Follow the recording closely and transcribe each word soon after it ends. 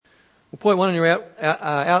Well, point one in your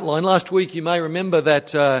outline. Last week you may remember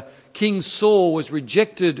that King Saul was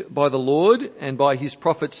rejected by the Lord and by his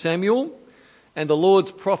prophet Samuel, and the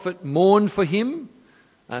Lord's prophet mourned for him.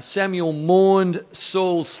 Samuel mourned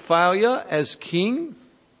Saul's failure as king.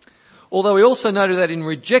 Although we also noted that in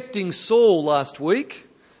rejecting Saul last week,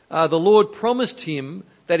 the Lord promised him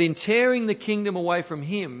that in tearing the kingdom away from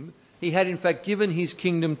him, he had in fact given his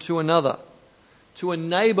kingdom to another, to a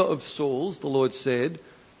neighbour of Saul's, the Lord said,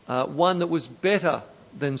 one that was better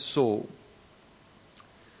than Saul.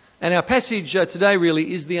 And our passage today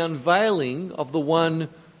really is the unveiling of the one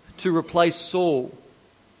to replace Saul.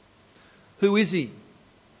 Who is he?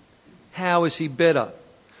 How is he better?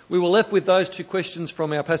 We were left with those two questions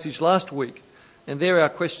from our passage last week, and they're our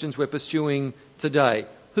questions we're pursuing today.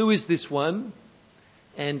 Who is this one,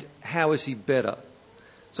 and how is he better?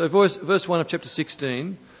 So verse 1 of chapter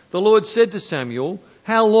 16, the Lord said to Samuel,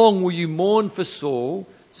 "How long will you mourn for Saul,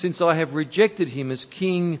 since I have rejected him as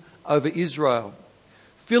king over Israel?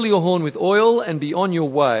 Fill your horn with oil and be on your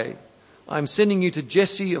way. I am sending you to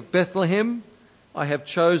Jesse of Bethlehem. I have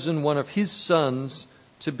chosen one of his sons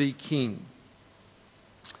to be king."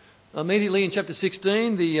 Immediately in chapter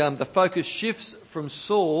 16, the focus shifts from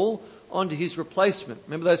Saul onto his replacement.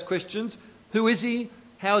 Remember those questions? Who is he?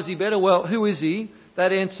 How is he better? Well, who is he?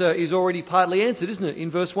 That answer is already partly answered, isn't it, in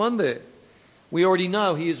verse 1 there? We already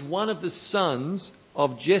know he is one of the sons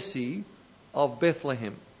of Jesse of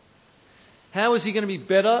Bethlehem. How is he going to be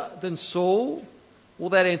better than Saul?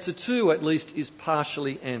 Well, that answer too, at least, is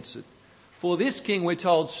partially answered. For this king, we're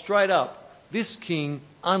told straight up, this king,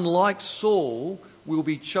 unlike Saul, will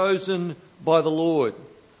be chosen by the Lord.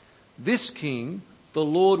 This king, the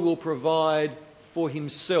Lord will provide for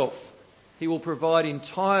himself. He will provide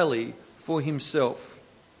entirely for himself.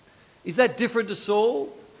 Is that different to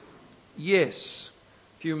Saul? Yes.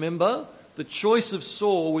 If you remember, the choice of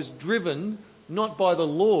Saul was driven not by the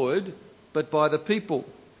Lord, but by the people.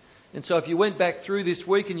 And so if you went back through this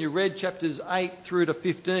week and you read chapters 8 through to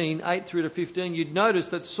 15, you'd notice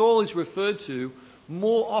that Saul is referred to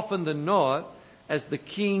more often than not as the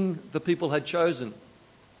king the people had chosen,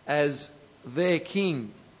 as their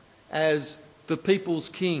king, as the people's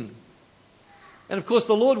king. And of course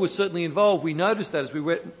the Lord was certainly involved. We noticed that as we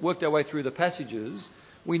worked our way through the passages.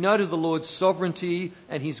 We noted the Lord's sovereignty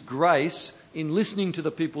and his grace in listening to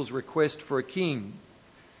the people's request for a king.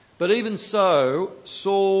 But even so,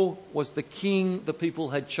 Saul was the king the people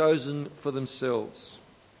had chosen for themselves.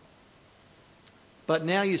 But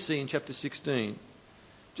now you see in chapter 16,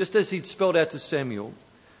 just as he'd spelled out to Samuel,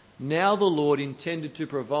 now the Lord intended to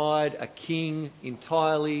provide a king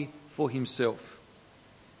entirely for himself.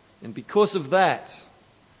 And because of that,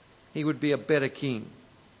 he would be a better king,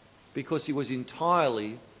 because he was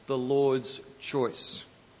entirely the Lord's choice.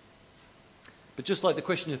 But just like the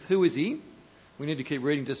question of who is he, we need to keep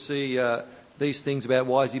reading to see these things about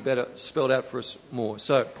why is he better spelled out for us more.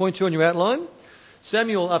 So, point 2 on your outline.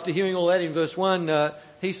 Samuel, after hearing all that in verse 1,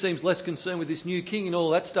 he seems less concerned with this new king and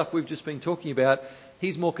all that stuff we've just been talking about.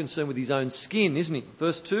 He's more concerned with his own skin, isn't he?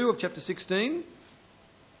 Verse 2 of chapter 16.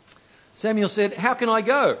 Samuel said, "How can I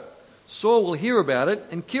go? Saul will hear about it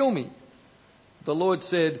and kill me." The Lord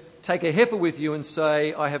said, "Take a heifer with you and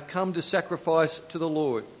say, I have come to sacrifice to the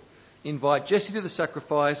Lord. Invite Jesse to the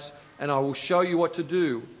sacrifice, and I will show you what to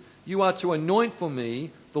do. You are to anoint for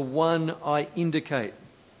me the one I indicate."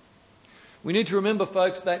 We need to remember,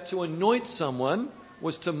 folks, that to anoint someone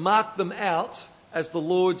was to mark them out as the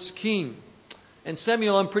Lord's king. And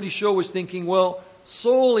Samuel, I'm pretty sure, was thinking, well,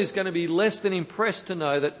 Saul is going to be less than impressed to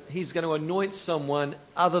know that he's going to anoint someone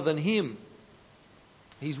other than him.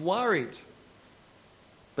 He's worried.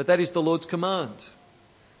 But that is the Lord's command.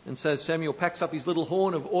 And so Samuel packs up his little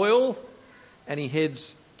horn of oil and he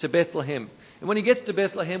heads to Bethlehem. And when he gets to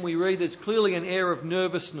Bethlehem, we read there's clearly an air of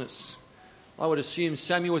nervousness. I would assume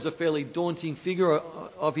Samuel was a fairly daunting figure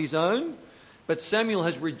of his own. But Samuel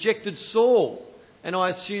has rejected Saul. And I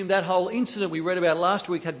assume that whole incident we read about last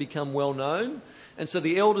week had become well known. And so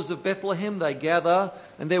the elders of Bethlehem, they gather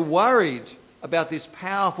and they're worried about this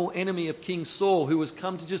powerful enemy of King Saul who has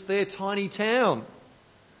come to just their tiny town.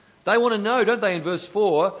 They want to know, don't they, in verse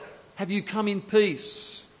 4, have you come in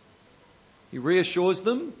peace? He reassures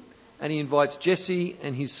them and he invites Jesse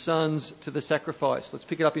and his sons to the sacrifice. Let's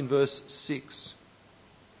pick it up in verse 6.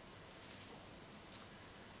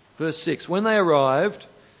 Verse 6, when they arrived,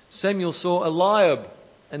 Samuel saw Eliab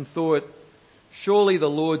and thought, surely the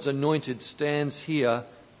Lord's anointed stands here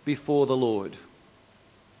before the Lord.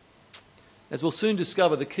 As we'll soon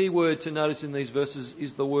discover, the key word to notice in these verses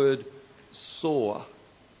is the word saw,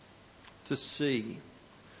 to see.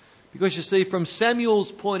 Because you see, from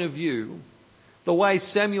Samuel's point of view, The way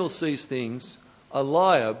Samuel sees things,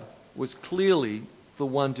 Eliab was clearly the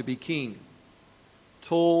one to be king.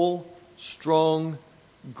 Tall, strong,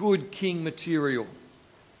 good king material,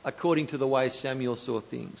 according to the way Samuel saw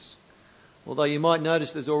things. Although you might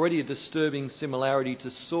notice there's already a disturbing similarity to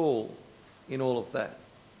Saul in all of that.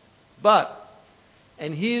 But,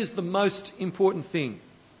 and here's the most important thing.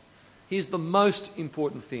 Here's the most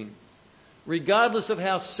important thing. Regardless of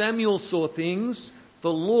how Samuel saw things,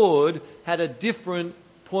 the Lord had a different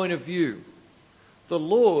point of view. The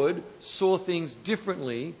Lord saw things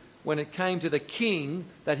differently when it came to the king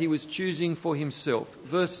that he was choosing for himself.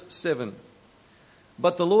 Verse 7.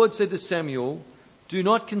 But the Lord said to Samuel, do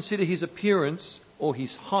not consider his appearance or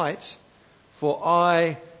his height, for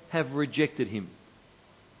I have rejected him.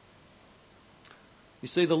 You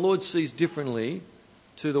see, the Lord sees differently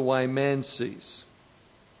to the way man sees.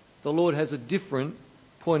 The Lord has a different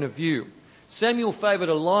point of view. Samuel favoured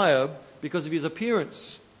Eliab because of his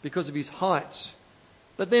appearance, because of his height.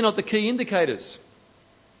 But they're not the key indicators.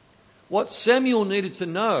 What Samuel needed to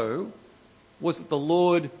know was that the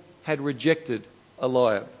Lord had rejected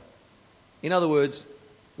Eliab. In other words,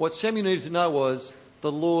 what Samuel needed to know was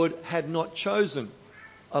the Lord had not chosen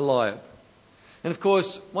Eliab. And of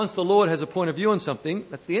course, once the Lord has a point of view on something,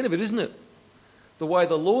 that's the end of it, isn't it? The way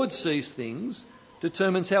the Lord sees things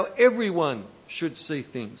determines how everyone should see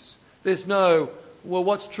things. There's no, well,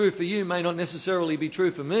 what's true for you may not necessarily be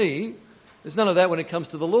true for me. There's none of that when it comes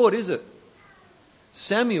to the Lord, is it?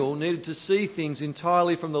 Samuel needed to see things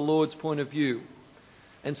entirely from the Lord's point of view.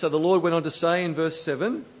 And so the Lord went on to say in verse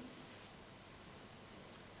 7,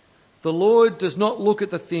 the Lord does not look at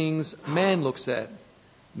the things man looks at.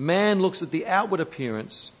 Man looks at the outward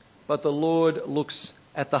appearance, but the Lord looks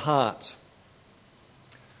at the heart.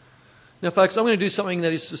 Now, folks, I'm going to do something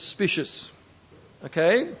that is suspicious,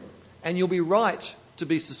 okay? And you'll be right to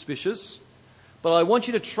be suspicious, but I want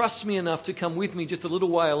you to trust me enough to come with me just a little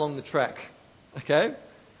way along the track, okay?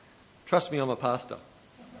 Trust me, I'm a pastor.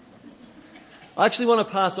 I actually want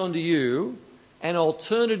to pass on to you an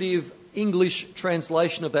alternative English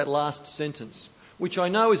translation of that last sentence, which I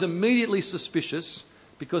know is immediately suspicious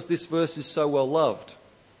because this verse is so well loved.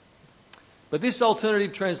 But this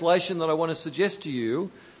alternative translation that I want to suggest to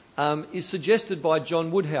you is suggested by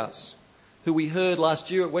John Woodhouse, who we heard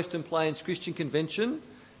last year at Western Plains Christian Convention.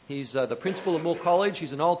 He's the principal at Moore College.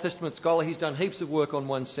 He's an Old Testament scholar. He's done heaps of work on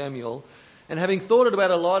 1 Samuel. And having thought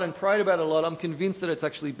about it a lot and prayed about it a lot, I'm convinced that it's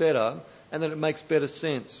actually better and that it makes better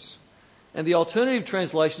sense. And the alternative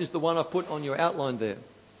translation is the one I've put on your outline there.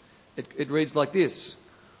 It reads like this.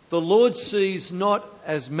 The Lord sees not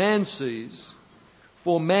as man sees,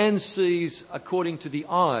 for man sees according to the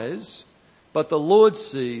eyes, but the Lord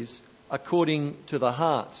sees according to the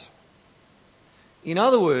heart. In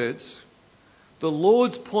other words, the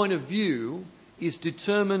Lord's point of view is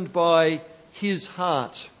determined by his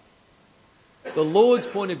heart. The Lord's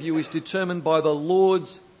point of view is determined by the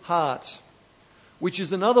Lord's heart, which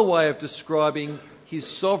is another way of describing his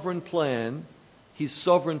sovereign plan, his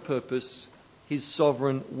sovereign purpose, his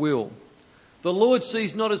sovereign will. The Lord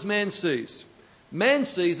sees not as man sees. Man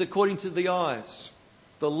sees according to the eyes.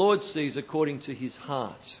 The Lord sees according to his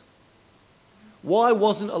heart. Why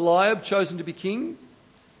wasn't Eliab chosen to be king?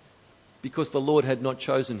 Because the Lord had not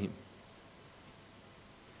chosen him.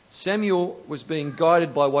 Samuel was being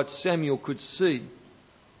guided by what Samuel could see.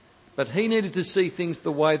 But he needed to see things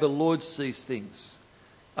the way the Lord sees things,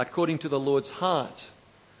 according to the Lord's heart,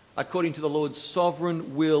 according to the Lord's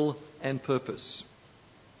sovereign will and purpose.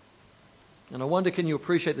 And I wonder, can you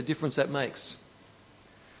appreciate the difference that makes?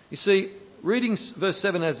 You see, reading verse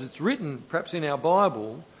 7 as it's written, perhaps in our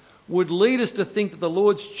Bible, would lead us to think that the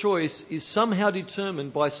Lord's choice is somehow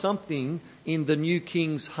determined by something in the new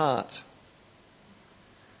king's heart.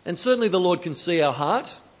 And certainly the Lord can see our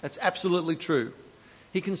heart. That's absolutely true.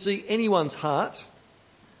 He can see anyone's heart.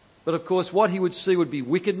 But of course, what he would see would be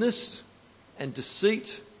wickedness and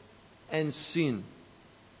deceit and sin.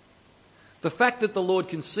 The fact that the Lord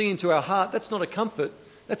can see into our heart, that's not a comfort.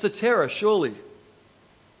 That's a terror, surely.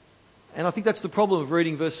 And I think that's the problem of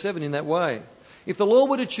reading verse 7 in that way. If the Lord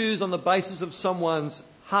were to choose on the basis of someone's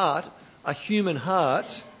heart, a human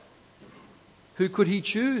heart, who could he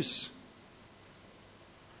choose?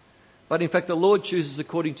 But in fact, the Lord chooses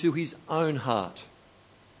according to his own heart.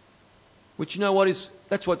 Which, you know what,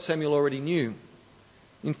 that's what Samuel already knew.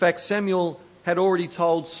 In fact, Samuel had already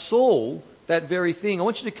told Saul that very thing. I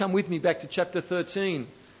want you to come with me back to chapter 13.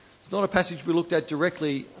 It's not a passage we looked at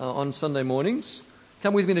directly on Sunday mornings.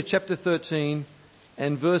 Come with me to chapter 13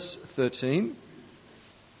 and verse 13.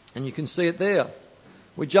 And you can see it there.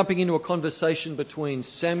 We're jumping into a conversation between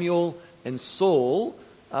Samuel and Saul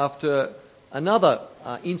after another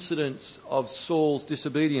incident of Saul's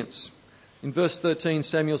disobedience. In verse 13,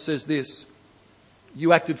 Samuel says this,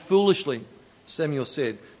 "You acted foolishly," Samuel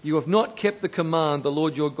said. "You have not kept the command the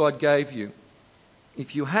Lord your God gave you.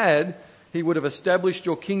 If you had, he would have established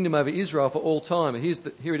your kingdom over Israel for all time."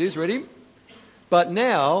 Here it is, ready? "But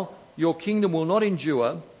now your kingdom will not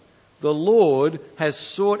endure. The Lord has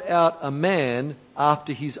sought out a man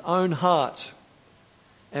after his own heart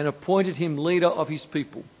and appointed him leader of his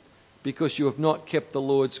people, because you have not kept the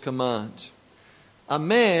Lord's command." A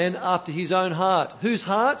man after his own heart. Whose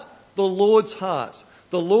heart? The Lord's heart.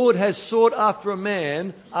 The Lord has sought after a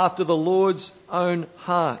man after the Lord's own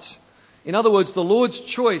heart. In other words, the Lord's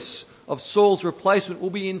choice of Saul's replacement will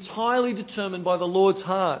be entirely determined by the Lord's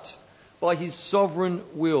heart, by his sovereign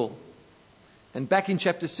will. And back in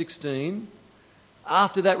chapter 16,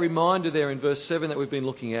 after that reminder there in verse 7 that we've been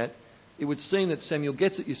looking at, it would seem that Samuel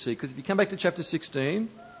gets it, you see, because if you come back to chapter 16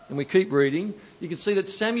 and we keep reading, you can see that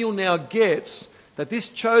Samuel now gets that this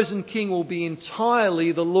chosen king will be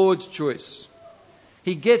entirely the Lord's choice.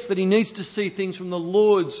 He gets that he needs to see things from the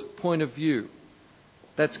Lord's point of view.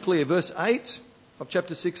 That's clear. Verse 8 of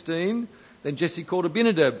chapter 16, "Then Jesse called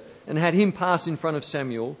Abinadab and had him pass in front of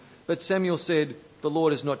Samuel. But Samuel said, 'The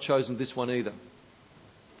Lord has not chosen this one either.'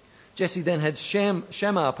 Jesse then had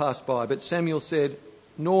Shammah pass by, but Samuel said,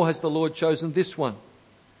 'Nor has the Lord chosen this one.'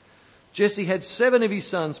 Jesse had 7 of his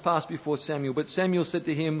sons pass before Samuel, but Samuel said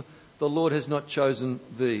to him, 'The Lord has not chosen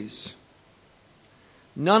these.'"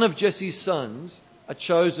 None of Jesse's sons are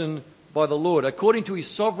chosen by the Lord. According to his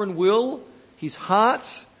sovereign will, his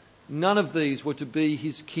heart, none of these were to be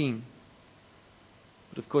his king.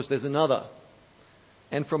 But of course there's another.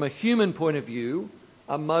 And from a human point of view,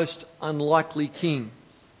 a most unlikely king.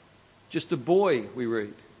 Just a boy, we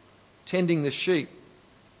read, tending the sheep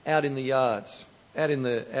out in the yards, out in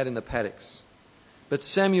the paddocks. But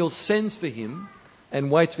Samuel sends for him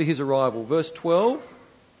and waits for his arrival. Verse 12,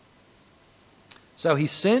 "So he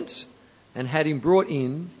sent and had him brought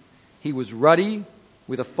in. He was ruddy,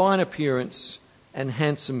 with a fine appearance and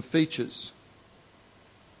handsome features."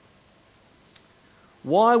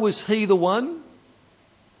 Why was he the one?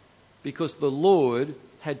 Because the Lord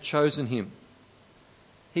had chosen him.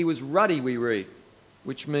 He was ruddy, we read,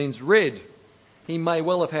 which means red. He may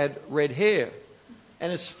well have had red hair.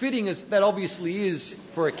 And as fitting as that obviously is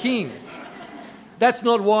for a king, that's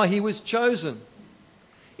not why he was chosen.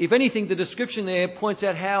 If anything, the description there points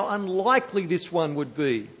out how unlikely this one would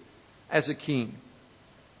be as a king.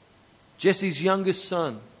 Jesse's youngest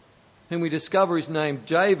son, whom we discover is named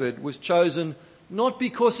David, was chosen not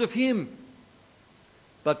because of him,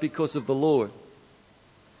 but because of the Lord.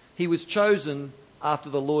 He was chosen after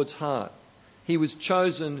the Lord's heart. He was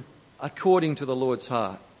chosen according to the Lord's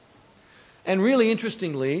heart. And really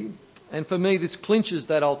interestingly, and for me this clinches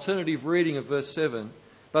that alternative reading of verse 7,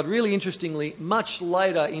 but really interestingly, much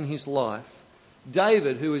later in his life,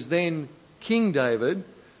 David, who is then King David,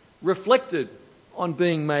 reflected on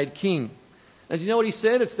being made king. And do you know what he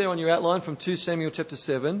said? It's there on your outline from 2 Samuel chapter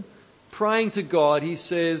 7. Praying to God, he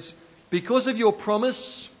says, "Because of your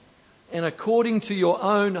promise and according to your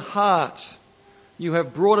own heart, you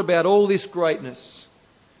have brought about all this greatness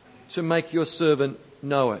to make your servant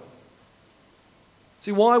know it."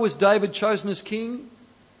 See, why was David chosen as king?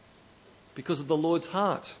 Because of the Lord's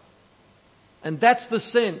heart. And that's the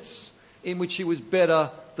sense in which he was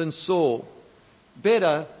better than Saul.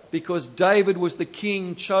 Better because David was the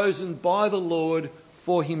king chosen by the Lord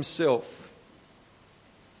for himself.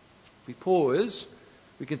 If we pause,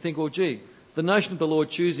 we can think, well, gee, the notion of the Lord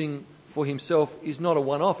choosing for himself is not a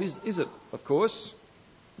one-off, is it? Of course.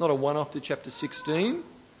 Not a one-off to chapter 16.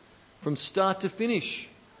 From start to finish,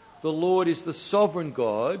 the Lord is the sovereign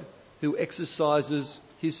God who exercises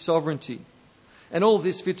his sovereignty. And all of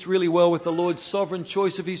this fits really well with the Lord's sovereign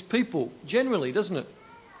choice of his people, generally, doesn't it?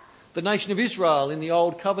 The nation of Israel in the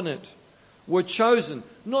Old Covenant were chosen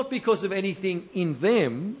not because of anything in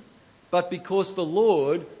them, but because the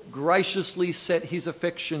Lord graciously set his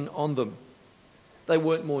affection on them. They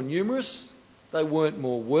weren't more numerous, they weren't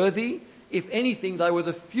more worthy. If anything, they were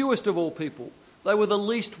the fewest of all people. They were the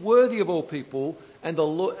least worthy of all people,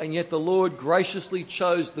 and yet the Lord graciously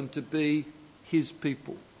chose them to be his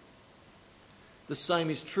people. The same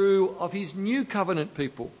is true of his new covenant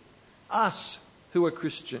people, us who are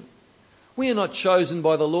Christian. We are not chosen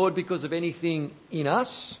by the Lord because of anything in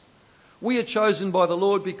us. We are chosen by the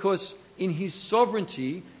Lord because in his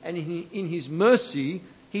sovereignty and in his mercy,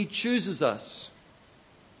 he chooses us.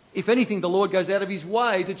 If anything, the Lord goes out of his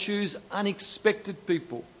way to choose unexpected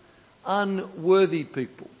people, unworthy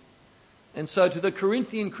people. And so to the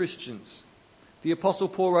Corinthian Christians, The Apostle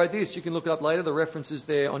Paul wrote this. You can look it up later. The reference is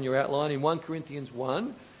there on your outline in 1 Corinthians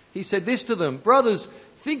 1. He said this to them: "Brothers,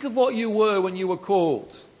 think of what you were when you were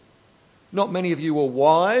called. Not many of you were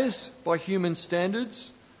wise by human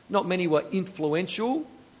standards. Not many were influential.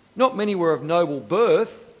 Not many were of noble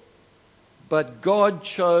birth. But God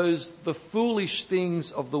chose the foolish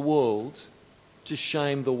things of the world to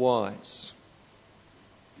shame the wise."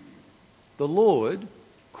 The Lord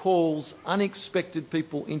calls unexpected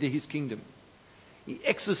people into his kingdom. He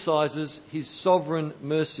exercises his sovereign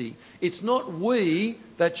mercy. It's not we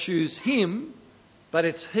that choose him, but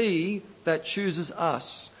it's he that chooses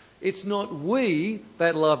us. It's not we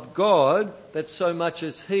that loved God, that so much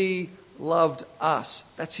as he loved us.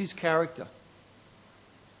 That's his character.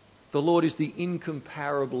 The Lord is the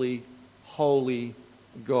incomparably holy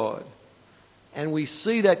God. And we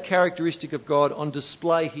see that characteristic of God on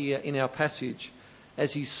display here in our passage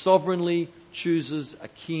as he sovereignly chooses a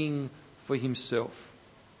king for himself.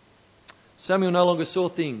 Samuel no longer saw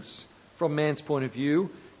things from man's point of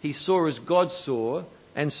view. He saw as God saw,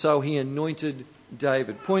 and so he anointed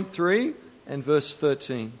David. Point 3 and verse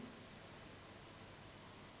 13.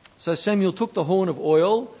 "So Samuel took the horn of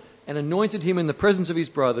oil and anointed him in the presence of his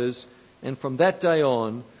brothers, and from that day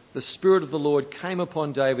on the Spirit of the Lord came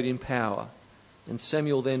upon David in power. And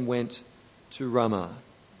Samuel then went to Ramah."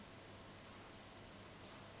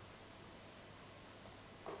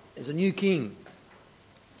 There's a new king,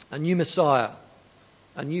 a new Messiah,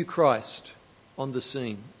 a new Christ on the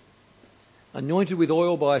scene. Anointed with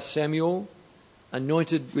oil by Samuel,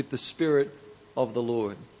 anointed with the Spirit of the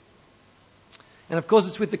Lord. And of course,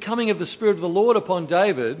 it's with the coming of the Spirit of the Lord upon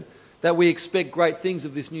David that we expect great things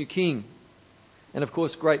of this new king. And of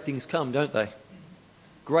course, great things come, don't they?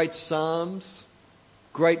 Great psalms,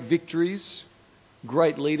 great victories,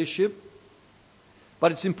 great leadership.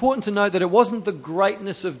 But it's important to note that it wasn't the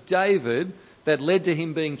greatness of David that led to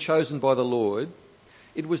him being chosen by the Lord.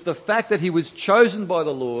 It was the fact that he was chosen by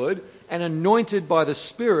the Lord and anointed by the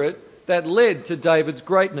Spirit that led to David's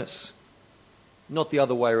greatness, not the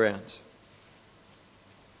other way around.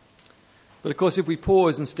 But of course, if we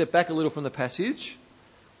pause and step back a little from the passage,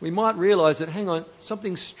 we might realise that, hang on,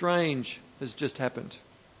 something strange has just happened.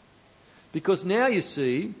 Because now you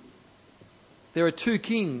see, there are two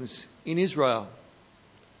kings in Israel,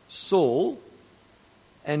 Saul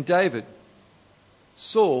and David.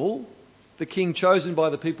 Saul, the king chosen by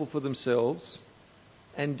the people for themselves,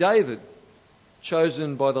 and David,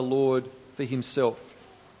 chosen by the Lord for himself.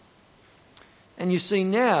 And you see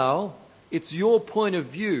now, it's your point of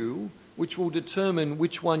view which will determine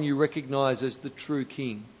which one you recognise as the true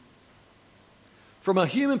king. From a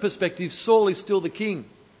human perspective, Saul is still the king.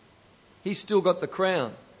 He's still got the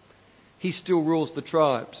crown. He still rules the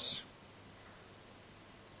tribes.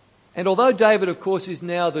 And although David, of course, is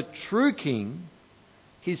now the true king,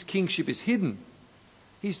 his kingship is hidden.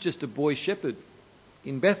 He's just a boy shepherd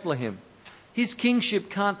in Bethlehem. His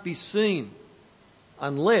kingship can't be seen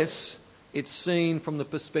unless it's seen from the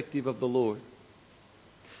perspective of the Lord.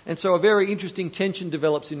 And so a very interesting tension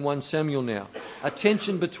develops in 1 Samuel now, a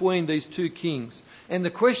tension between these two kings. And the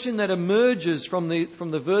question that emerges from the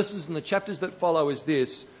verses and the chapters that follow is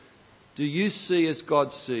this: do you see as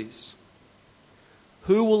God sees?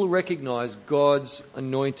 Who will recognise God's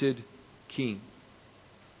anointed king?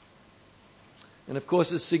 And of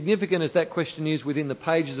course, as significant as that question is within the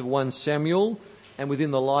pages of 1 Samuel and within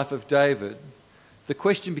the life of David, the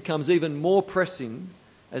question becomes even more pressing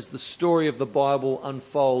as the story of the Bible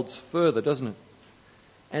unfolds further, doesn't it?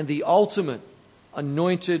 And the ultimate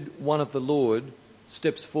anointed one of the Lord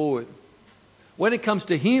steps forward. When it comes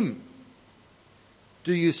to him,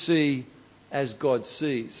 do you see as God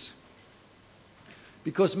sees?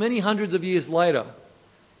 Because many hundreds of years later,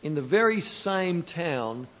 in the very same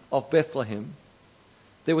town of Bethlehem,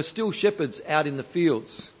 there were still shepherds out in the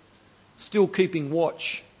fields, still keeping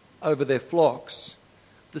watch over their flocks.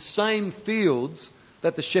 The same fields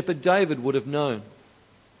that the shepherd David would have known.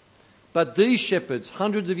 But these shepherds,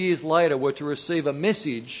 hundreds of years later, were to receive a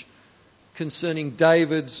message concerning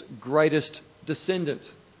David's greatest descendant,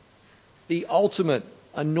 the ultimate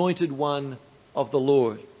anointed one of the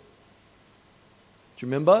Lord. Do you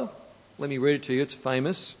remember? Let me read it to you. It's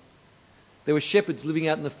famous. There were shepherds living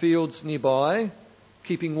out in the fields nearby,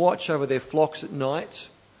 keeping watch over their flocks at night.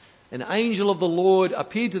 An angel of the Lord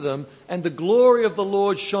appeared to them, and the glory of the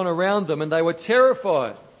Lord shone around them, and they were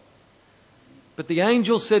terrified. But the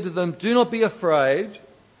angel said to them, "Do not be afraid.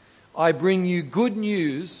 I bring you good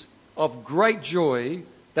news of great joy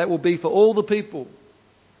that will be for all the people.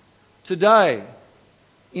 Today,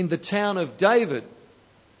 in the town of David,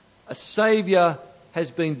 a Saviour has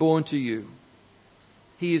been born to you.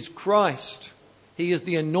 He is Christ He is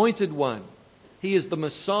the anointed one. He is the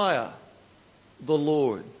Messiah, the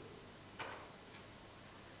Lord.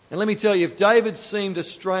 And let me tell you, if David seemed a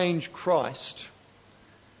strange Christ,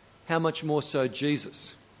 how much more so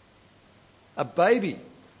Jesus? A baby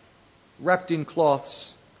wrapped in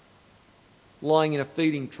cloths, lying in a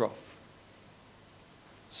feeding trough.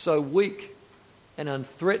 So weak and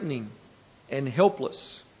unthreatening and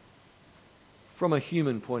helpless from a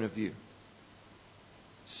human point of view.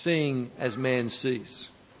 Seeing as man sees.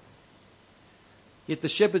 Yet the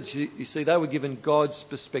shepherds, you see, they were given God's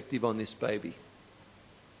perspective on this baby.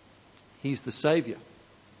 He's the Saviour.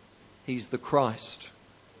 He's the Christ,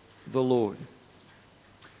 the Lord.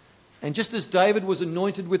 And just as David was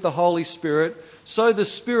anointed with the Holy Spirit, so the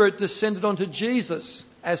Spirit descended onto Jesus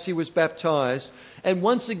as he was baptized. And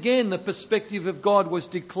once again, the perspective of God was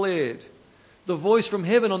declared. The voice from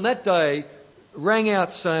heaven on that day rang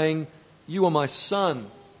out saying, "You are my Son,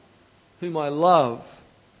 whom I love.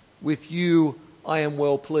 With you I am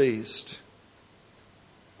well pleased."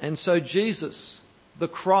 And so Jesus, the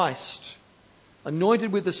Christ,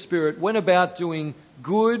 anointed with the Spirit, went about doing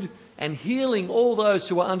good and healing all those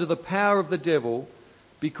who were under the power of the devil,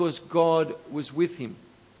 because God was with him.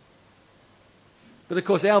 But of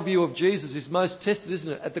course, our view of Jesus is most tested,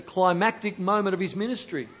 isn't it? At the climactic moment of his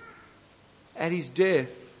ministry, at his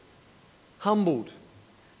death, humbled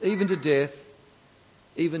even to death,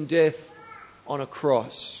 even death on a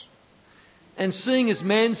cross. And seeing as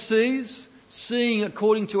man sees, seeing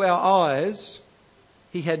according to our eyes,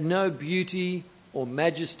 he had no beauty or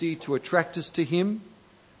majesty to attract us to him.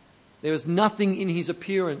 There was nothing in his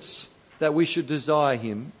appearance that we should desire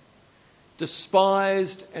him.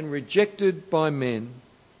 Despised and rejected by men,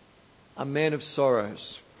 a man of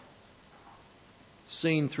sorrows,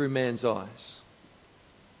 seen through man's eyes.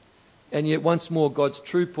 And yet once more God's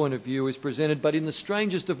true point of view is presented, but in the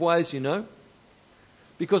strangest of ways, you know.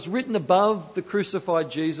 Because written above the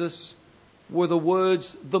crucified Jesus were the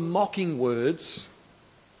words, the mocking words,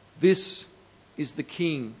 "This is the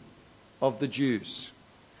King of the Jews."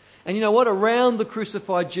 And you know what? Around the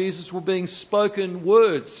crucified Jesus were being spoken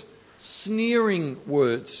words, sneering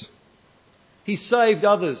words. He saved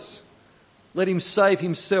others. Let him save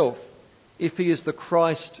himself if he is the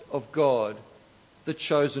Christ of God, the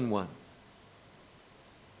chosen one.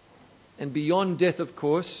 And beyond death, of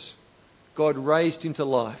course, God raised him to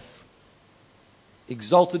life,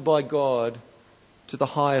 exalted by God to the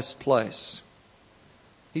highest place.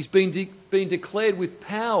 He's been declared with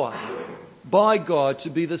power by God to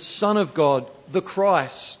be the Son of God, the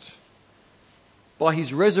Christ. By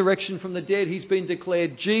his resurrection from the dead, he's been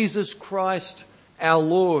declared Jesus Christ our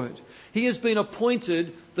Lord. He has been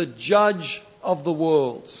appointed the judge of the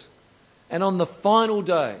world. And on the final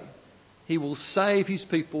day, he will save his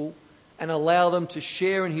people and allow them to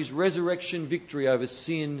share in his resurrection victory over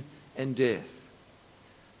sin and death.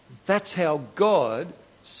 That's how God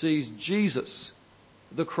sees Jesus,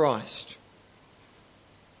 the Christ.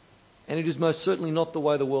 And it is most certainly not the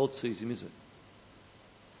way the world sees him, is it?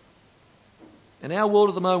 And our world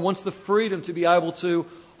at the moment wants the freedom to be able to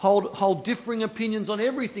hold differing opinions on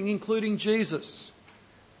everything, including Jesus.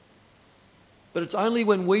 But it's only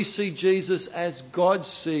when we see Jesus as God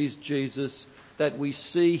sees Jesus that we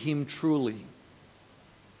see him truly.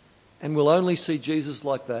 And we'll only see Jesus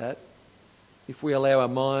like that if we allow our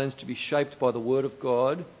minds to be shaped by the Word of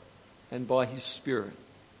God and by his Spirit.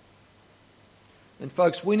 And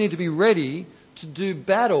folks, we need to be ready to do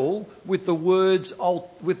battle with the world's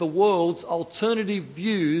alternative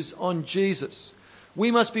views on Jesus. We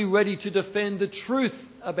must be ready to defend the truth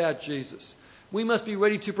about Jesus. We must be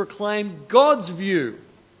ready to proclaim God's view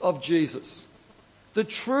of Jesus, the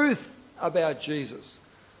truth about Jesus,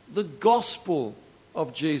 the gospel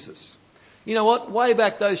of Jesus. You know what? Way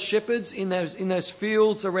back, those shepherds in those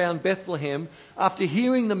fields around Bethlehem, after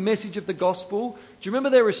hearing the message of the gospel, do you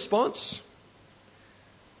remember their response?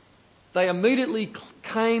 They immediately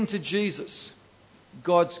came to Jesus,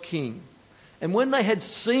 God's King. And when they had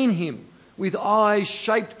seen him with eyes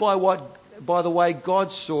shaped by the way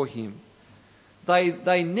God saw him,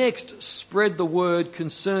 they next spread the word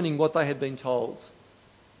concerning what they had been told.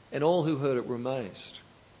 And all who heard it were amazed.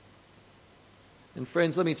 And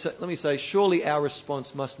friends, let me say, surely our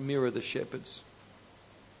response must mirror the shepherds.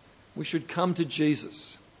 We should come to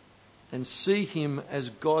Jesus and see him as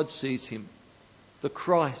God sees him, the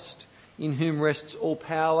Christ, in whom rests all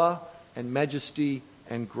power and majesty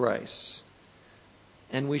and grace.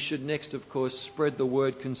 And we should next, of course, spread the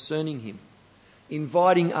word concerning him,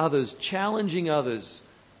 inviting others, challenging others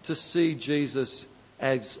to see Jesus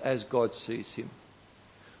as God sees him.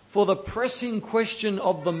 For the pressing question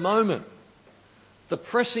of the moment, the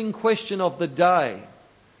pressing question of the day,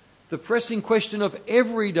 the pressing question of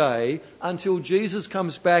every day until Jesus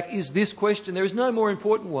comes back is this question. There is no more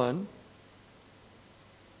important one.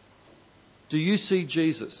 Do you see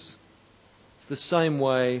Jesus the same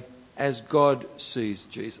way as God sees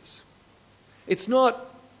Jesus? It's not,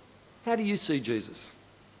 how do you see Jesus?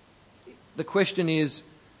 The question is,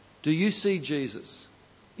 do you see Jesus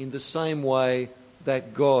in the same way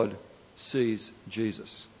that God sees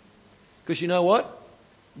Jesus? Because you know what?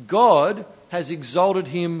 God has exalted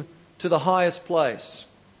him to the highest place.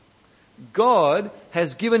 God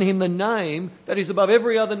has given him the name that is above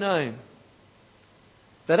every other name.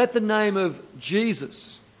 That at the name of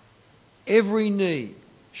Jesus, every knee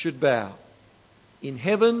should bow in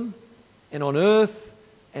heaven and on earth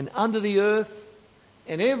and under the earth,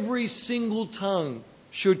 and every single tongue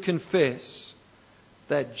should confess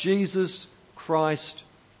that Jesus Christ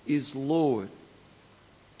is Lord,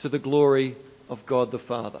 to the glory of God the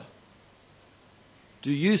Father.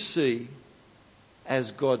 Do you see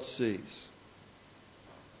as God sees?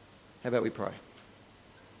 How about we pray?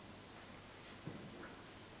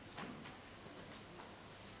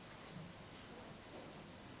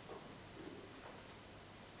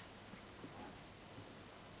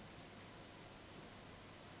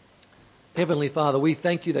 Heavenly Father, we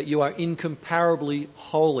thank you that you are incomparably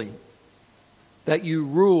holy, that you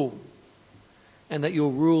rule, and that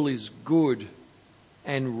your rule is good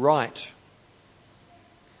and right.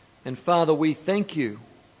 And Father, we thank you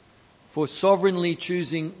for sovereignly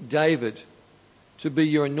choosing David to be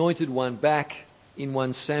your anointed one back in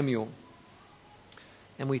 1 Samuel.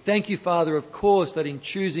 And we thank you, Father, of course, that in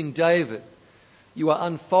choosing David, you are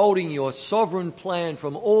unfolding your sovereign plan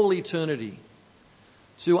from all eternity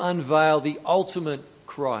to unveil the ultimate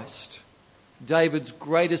Christ, David's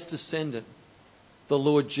greatest descendant, the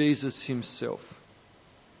Lord Jesus himself.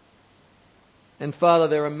 And Father,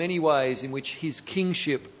 there are many ways in which his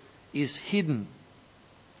kingship is hidden.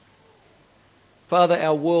 Father,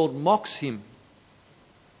 our world mocks him.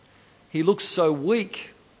 He looks so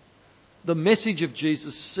weak. The message of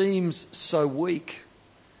Jesus seems so weak.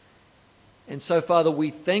 And so, Father,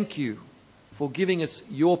 we thank you for giving us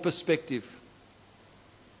your perspective,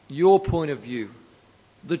 your point of view,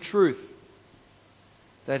 the truth,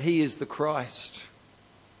 that he is the Christ,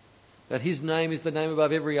 that his name is the name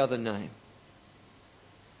above every other name.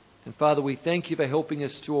 And Father, we thank you for helping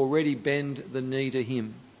us to already bend the knee to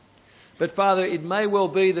him. But Father, it may well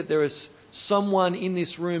be that there is someone in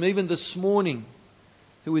this room, even this morning,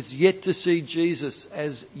 who is yet to see Jesus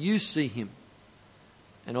as you see him.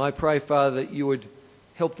 And I pray, Father, that you would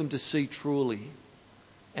help them to see truly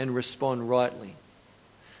and respond rightly.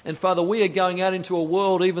 And Father, we are going out into a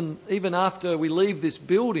world, even after we leave this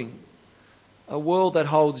building, a world that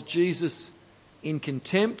holds Jesus in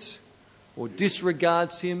contempt or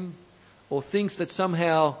disregards him or thinks that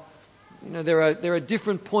somehow there are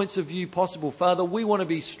different points of view possible. Father, we want to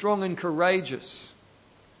be strong and courageous.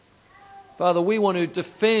 Father, we want to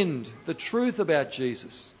defend the truth about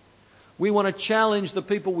Jesus. We want to challenge the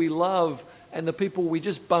people we love and the people we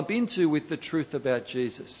just bump into with the truth about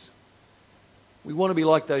Jesus. We want to be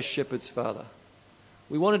like those shepherds, Father.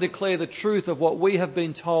 We want to declare the truth of what we have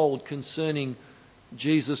been told concerning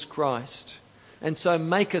Jesus Christ. And so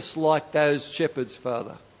make us like those shepherds,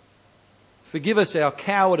 Father. Forgive us our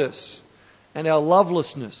cowardice and our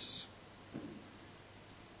lovelessness.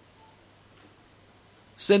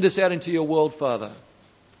 Send us out into your world, Father,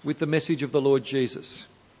 with the message of the Lord Jesus.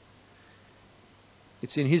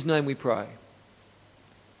 It's in his name we pray.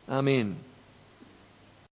 Amen.